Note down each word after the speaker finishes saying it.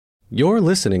You're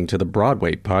listening to the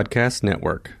Broadway Podcast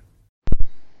Network.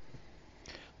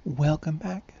 Welcome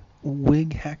back,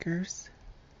 wig hackers.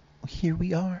 Here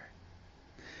we are.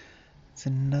 It's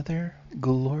another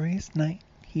glorious night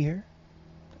here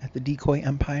at the Decoy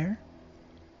Empire.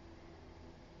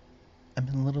 I'm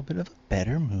in a little bit of a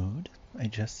better mood. I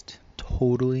just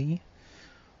totally,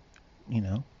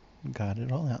 got it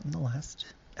all out in the last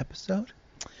episode.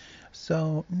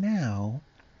 So now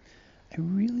I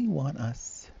really want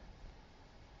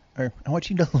I want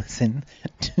you to listen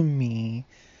to me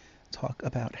talk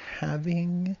about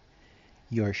having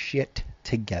your shit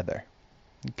together.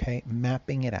 Okay?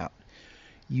 Mapping it out.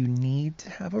 You need to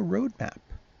have a roadmap.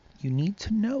 You need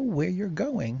to know where you're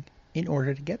going in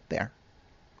order to get there.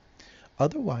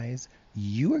 Otherwise,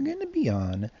 you are going to be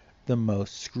on the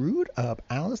most screwed up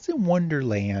Alice in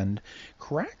Wonderland,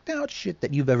 cracked out shit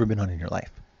that you've ever been on in your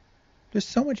life. There's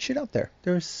so much shit out there.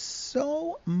 There's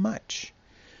so much.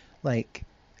 Like,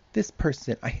 this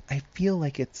person, I feel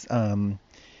like it's, I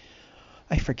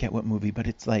forget what movie, but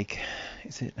it's like,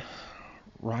 is it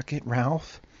Rocket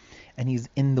Ralph? And he's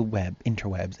in the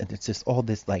interwebs, and it's just all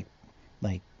this like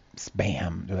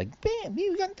spam. They're like, bam,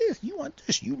 you got this, you want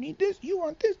this, you need this, you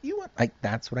want this, you want... Like,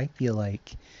 that's what I feel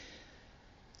like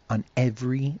on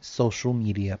every social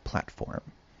media platform.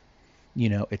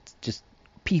 It's just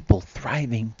people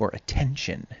thriving for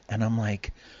attention. And I'm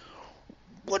like,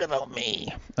 what about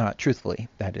me? Truthfully,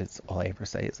 that is all I ever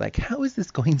say is like, how is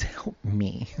this going to help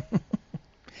me?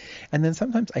 And then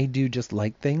sometimes I do just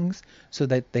like things so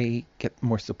that they get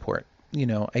more support.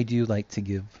 I do like to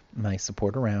give my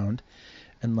support around,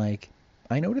 and like,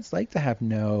 I know what it's like to have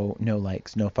no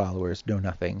likes, no followers, no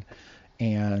nothing.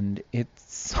 And it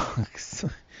sucks.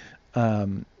 I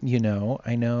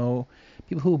know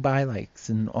people who buy likes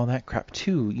and all that crap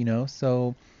too,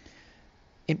 so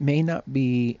it may not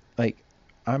be like,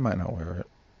 I might not wear it,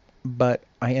 but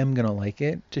I am going to like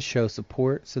it to show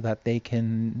support so that they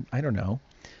can, I don't know,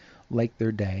 like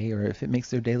their day, or if it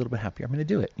makes their day a little bit happier, I'm going to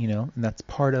do it, and that's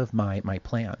part of my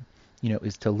plan,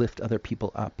 is to lift other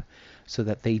people up so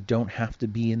that they don't have to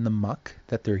be in the muck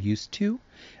that they're used to,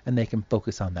 and they can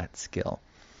focus on that skill,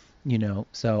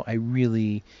 so I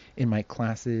really, in my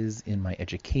classes, in my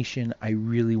education, I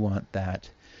really want that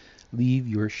leave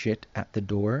your shit at the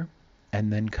door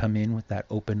and then come in with that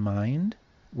open mind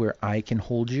where I can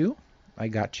hold you, I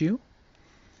got you,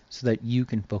 so that you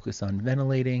can focus on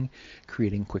ventilating,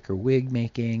 creating quicker wig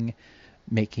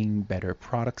making better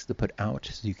products to put out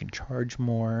so you can charge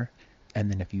more. And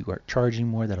then if you are charging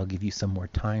more, that'll give you some more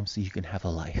time so you can have a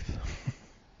life.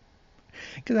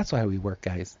 Because that's why we work,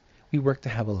 guys. We work to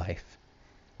have a life.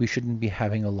 We shouldn't be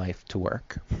having a life to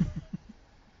work.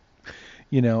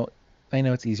 I know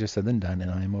it's easier said than done, and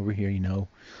I'm over here,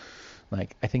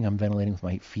 like, I think I'm ventilating with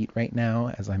my feet right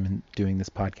now as I'm doing this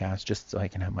podcast, just so I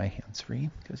can have my hands free,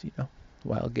 because,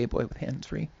 wild gay boy with hands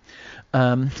free.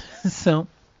 So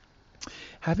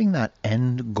having that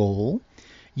end goal,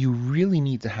 you really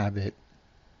need to have it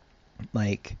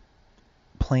like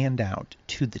planned out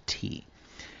to the T.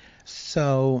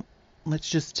 So let's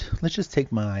just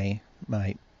take my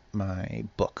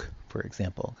book, for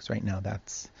example, because right now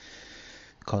that's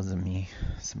causing me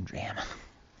some drama.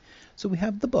 So we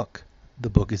have the book. The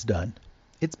book is done.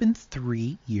 It's been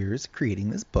 3 years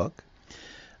creating this book.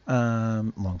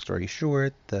 Long story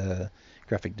short, the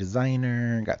graphic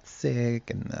designer got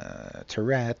sick and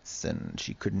Tourette's, and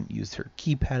she couldn't use her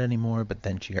keypad anymore, but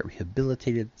then she got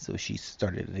rehabilitated, so she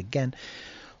started it again.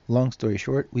 Long story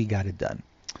short, we got it done.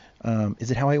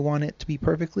 Is it how I want it to be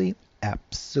perfectly?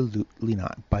 Absolutely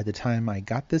not. By the time I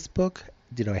got this book,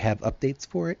 did I have updates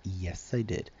for it? Yes, I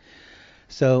did.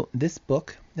 So this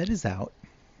book that is out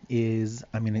is,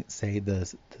 I'm going to say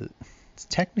it's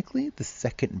technically the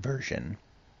second version,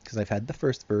 because I've had the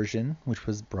first version, which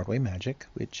was Broadway Magic,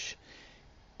 which,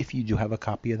 if you do have a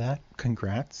copy of that,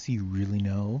 congrats, you really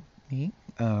know me.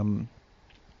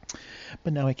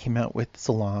 But now I came out with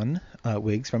Salon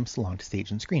wigs from Salon to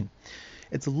Stage and Screen.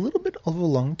 It's a little bit of a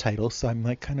long title, so I'm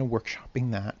like kind of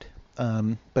workshopping that.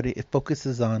 But it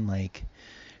focuses on like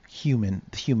the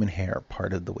human hair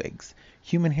part of the wigs.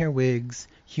 Human hair wigs,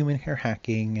 human hair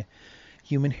hacking,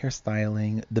 human hair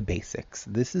styling, the basics.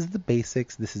 This is the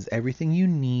basics. This is everything you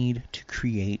need to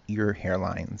create your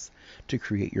hairlines, to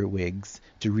create your wigs,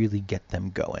 to really get them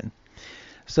going.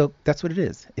 So that's what it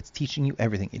is. It's teaching you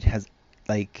everything. It has,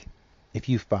 like, if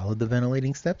you follow the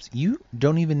ventilating steps, you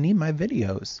don't even need my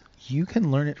videos. You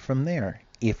can learn it from there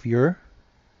if you're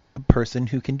a person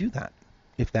who can do that.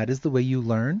 If that is the way you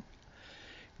learn,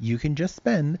 you can just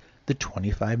spend the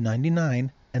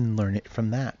 $25.99 and learn it from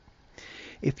that.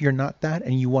 If you're not that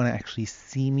and you want to actually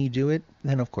see me do it,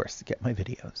 then of course get my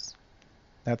videos.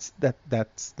 That's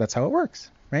how it works,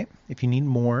 right? If you need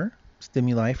more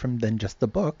stimuli from than just the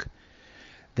book,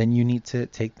 then you need to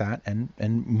take that and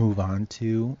move on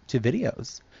to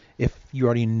videos. If you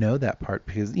already know that part,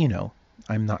 because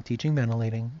I'm not teaching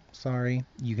ventilating. Sorry,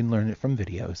 you can learn it from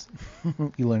videos.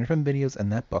 You learn it from videos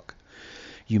and that book.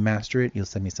 You master it, you'll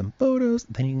send me some photos,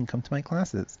 then you can come to my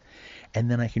classes. And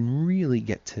then I can really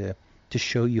get to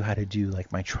show you how to do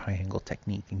like my triangle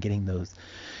technique and getting those,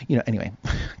 anyway,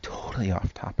 totally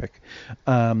off topic.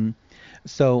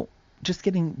 So just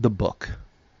getting the book.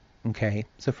 Okay.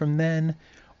 So from then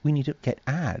we need to get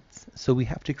ads. So we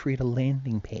have to create a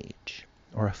landing page,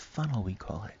 or a funnel we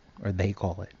call it, or they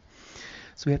call it.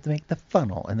 So we have to make the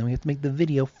funnel, and then we have to make the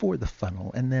video for the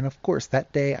funnel. And then, of course,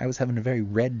 that day I was having a very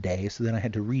red day, so then I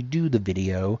had to redo the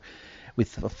video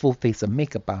with a full face of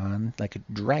makeup on, like a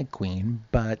drag queen,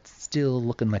 but still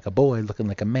looking like a boy, looking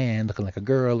like a man, looking like a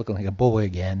girl, looking like a boy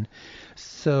again.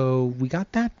 So we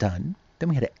got that done. Then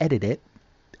we had to edit it,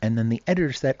 and then the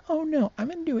editor said, "Oh no, I'm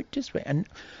gonna do it this way." And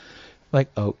like,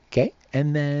 okay.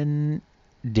 And then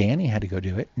Danny had to go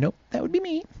do it. Nope, that would be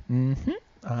me.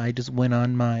 I just went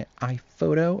on my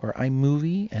iPhoto or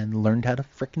iMovie and learned how to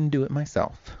frickin' do it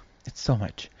myself. It's so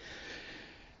much.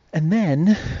 And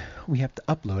then we have to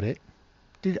upload it.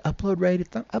 Did it upload right?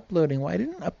 It's not uploading. Why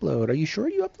didn't it upload? Are you sure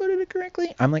you uploaded it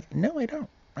correctly? I'm like, no, I don't.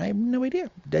 I have no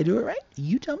idea. Did I do it right?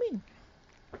 You tell me.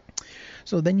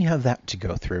 So then you have that to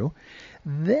go through.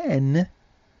 Then,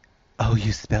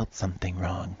 you spelled something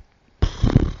wrong.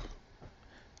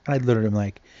 I literally am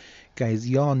like, guys,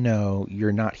 y'all know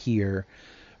you're not here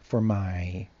for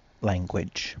my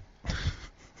language.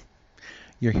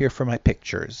 You're here for my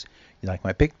pictures. You like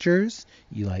my pictures?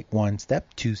 You like 1 step,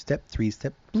 2 step, 3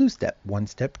 step, blue step, 1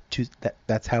 step, 2 step.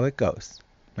 That's how it goes,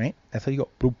 right? That's how you go.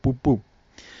 Boop, boop, boop.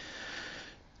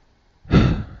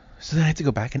 So then I have to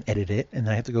go back and edit it, and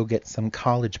then I have to go get some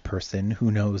college person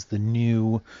who knows the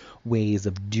new ways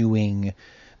of doing,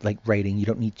 like writing. You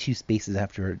don't need 2 spaces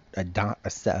after a dot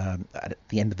at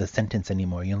the end of the sentence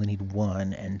anymore. You only need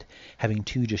 1, and having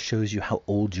 2 just shows you how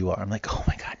old you are. I'm like, oh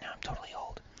my God, now I'm totally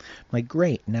old. I'm like,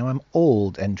 great, now I'm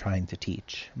old and trying to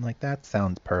teach. I'm like, that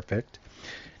sounds perfect.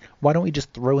 Why don't we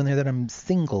just throw in there that I'm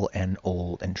single and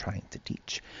old and trying to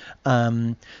teach?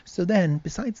 So then,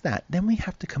 besides that, then we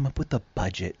have to come up with a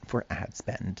budget for ad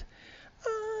spend.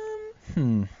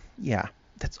 Yeah,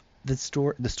 that's the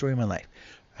story of my life.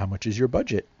 How much is your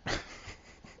budget?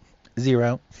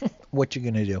 0. What you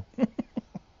gonna do?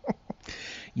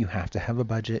 You have to have a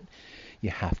budget.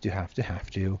 You have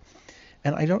to.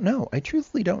 And I don't know. I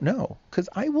truthfully don't know, because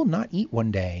I will not eat one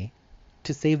day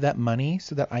to save that money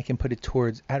so that I can put it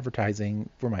towards advertising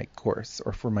for my course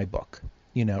or for my book.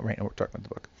 Right now we're talking about the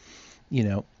book.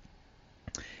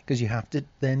 Because you have to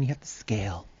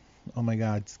scale. Oh my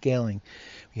God, scaling.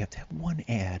 You have to have 1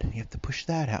 ad, and you have to push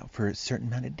that out for a certain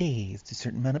amount of days to a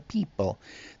certain amount of people.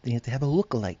 Then you have to have a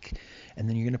lookalike, and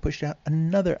then you're going to push out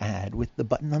another ad with the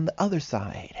button on the other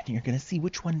side, and you're going to see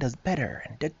which one does better,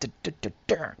 and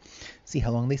see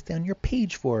how long they stay on your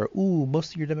page for. Ooh,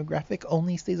 most of your demographic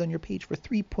only stays on your page for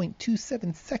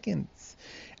 3.27 seconds,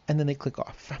 and then they click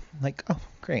off. I'm like, oh,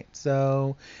 great.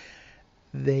 So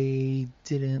they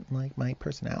didn't like my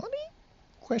personality?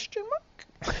 Question mark.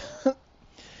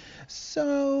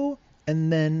 So,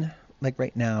 and then, like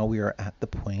right now, we are at the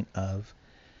point of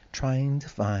trying to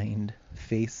find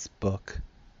Facebook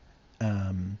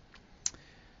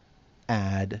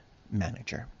ad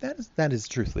manager. That is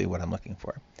truthfully what I'm looking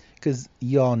for. Because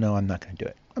y'all know I'm not going to do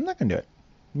it. I'm not going to do it.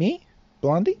 Me?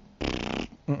 Blondie?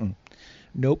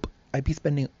 Nope. I'd be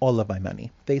spending all of my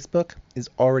money. Facebook is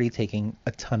already taking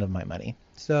a ton of my money.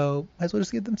 So, might as well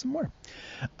just give them some more.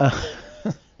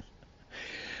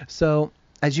 So,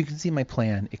 as you can see, my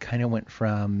plan, it kind of went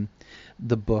from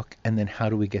the book and then how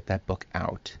do we get that book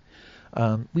out.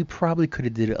 We probably could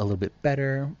have did it a little bit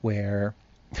better, where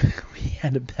we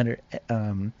had a better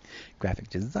graphic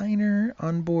designer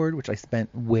on board, which I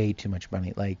spent way too much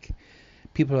money. Like,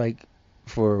 people are like,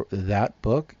 for that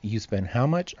book, you spend how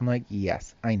much? I'm like,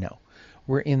 yes, I know.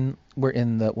 We're in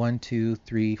the 1, 2,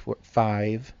 3, 4,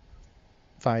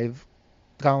 5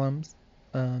 columns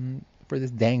for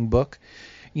this dang book.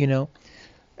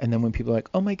 And then when people are like,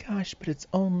 oh my gosh, but it's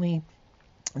only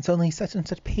such and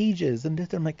such pages, and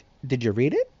I'm like, did you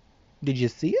read it? Did you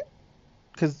see it?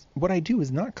 Because what I do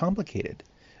is not complicated.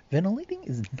 Ventilating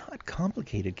is not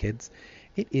complicated, kids.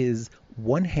 It is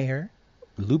 1 hair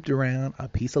looped around a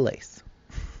piece of lace.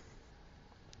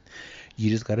 You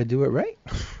just got to do it right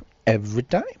every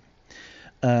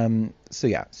time. So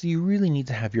you really need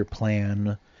to have your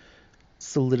plan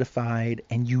solidified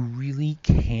and you really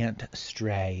can't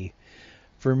stray.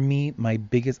 For me, my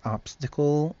biggest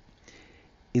obstacle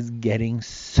is getting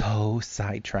so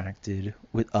sidetracked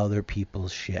with other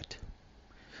people's shit.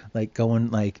 Like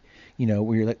going like,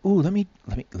 where you're like, ooh, let me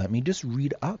just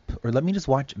read up, or let me just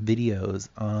watch videos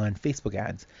on Facebook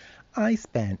ads. I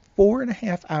spent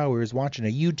 4.5 hours watching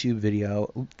a YouTube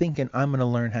video thinking I'm going to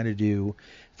learn how to do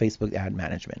Facebook ad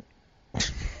management.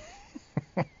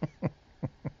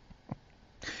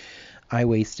 I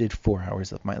wasted 4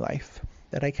 hours of my life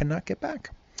that I cannot get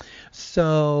back.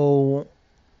 So,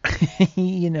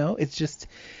 it's just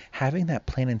having that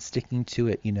plan and sticking to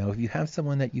it. If you have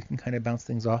someone that you can kind of bounce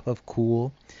things off of,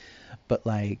 cool. But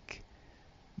like,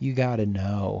 you got to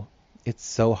know. It's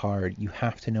so hard. You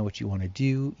have to know what you want to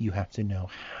do. You have to know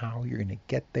how you're going to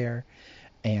get there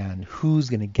and who's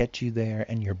going to get you there,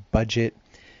 and your budget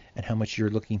and how much you're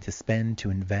looking to spend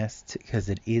to invest, because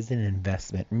it is an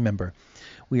investment. Remember,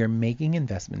 we are making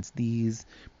investments. These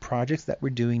projects that we're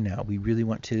doing now, we really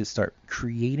want to start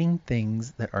creating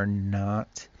things that are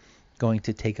not going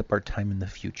to take up our time in the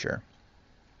future.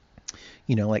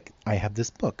 Like I have this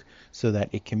book so that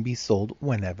it can be sold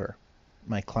whenever.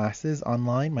 My classes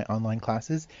online, my online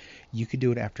classes, you could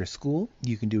do it after school.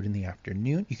 You can do it in the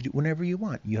afternoon. You can do it whenever you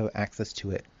want. You have access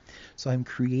to it. So I'm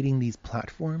creating these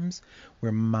platforms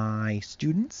where my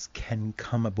students can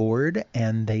come aboard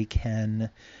and they can,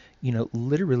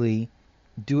 literally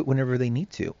do it whenever they need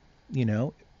to.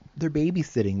 They're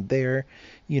babysitting. They're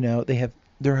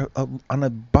on a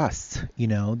bus.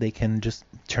 They can just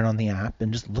turn on the app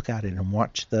and just look at it and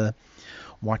watch the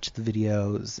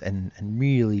videos and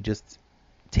really just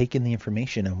take in the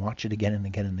information and watch it again and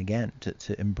again and again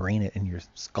to embrain it in your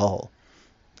skull.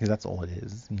 Because that's all it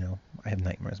is. I have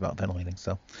nightmares about ventilating.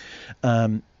 So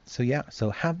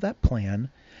have that plan,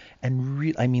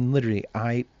 and literally,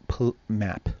 I put a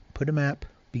map,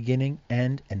 beginning,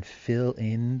 end, and fill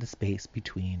in the space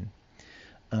between.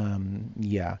 I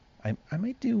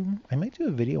might do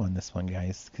a video on this one,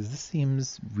 guys, because this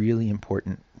seems really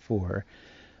important for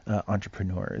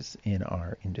entrepreneurs in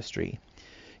our industry.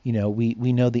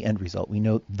 We know the end result. We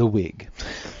know the wig.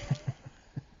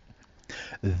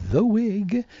 The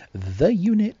wig, the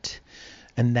unit,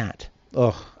 and that.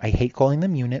 I hate calling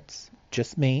them units.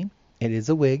 Just me. It is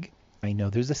a wig. I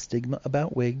know there's a stigma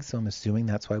about wigs, so I'm assuming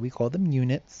that's why we call them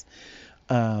units.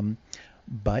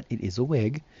 But it is a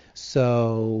wig.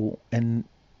 So, and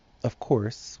of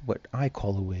course, what I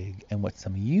call a wig and what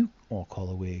some of you all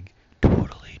call a wig,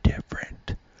 totally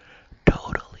different.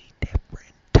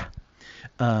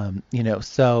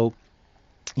 So,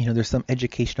 there's some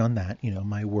education on that.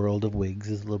 My world of wigs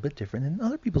is a little bit different than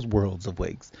other people's worlds of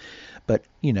wigs. But,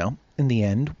 in the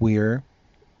end, we're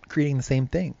creating the same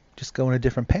thing, just going a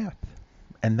different path.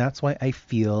 And that's why I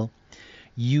feel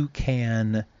you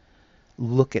can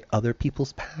look at other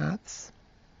people's paths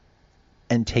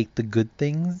and take the good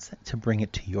things to bring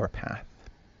it to your path.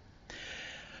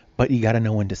 But you got to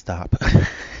know when to stop.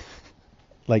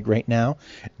 Like right now,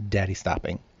 Daddy's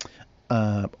stopping.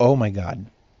 Oh my God.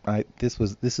 This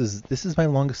is my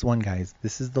longest one, guys.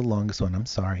 This is the longest one. I'm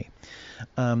sorry.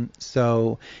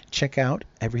 So check out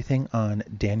everything on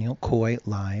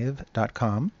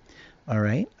danielcoylive.com. All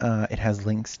right. It has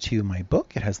links to my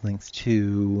book. It has links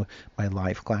to my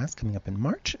live class coming up in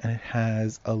March, and it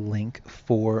has a link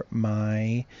for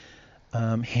my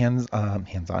hands-on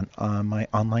my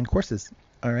online courses.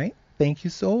 All right. Thank you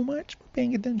so much for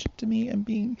paying attention to me and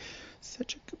being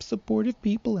such a supportive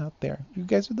people out there. You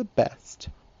guys are the best.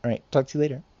 All right. Talk to you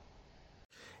later.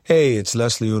 Hey, it's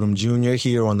Leslie Odom Jr.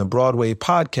 here on the Broadway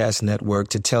Podcast Network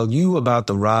to tell you about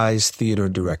the Rise Theater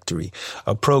Directory,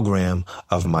 a program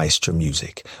of Maestro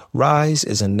Music. Rise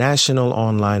is a national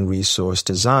online resource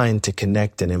designed to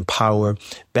connect and empower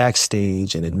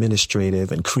backstage and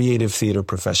administrative and creative theater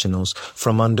professionals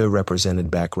from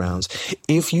underrepresented backgrounds.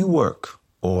 If you work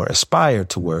or aspire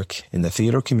to work in the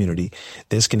theater community,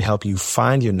 this can help you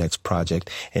find your next project.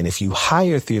 And if you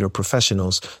hire theater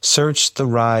professionals, search the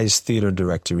Rise Theater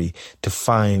Directory to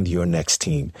find your next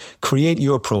team. Create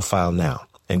your profile now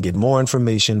and get more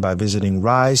information by visiting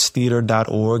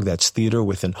risetheater.org. That's theater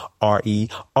with an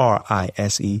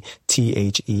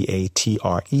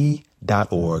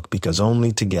RERISETHEATRE.org, because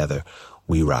only together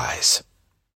we rise.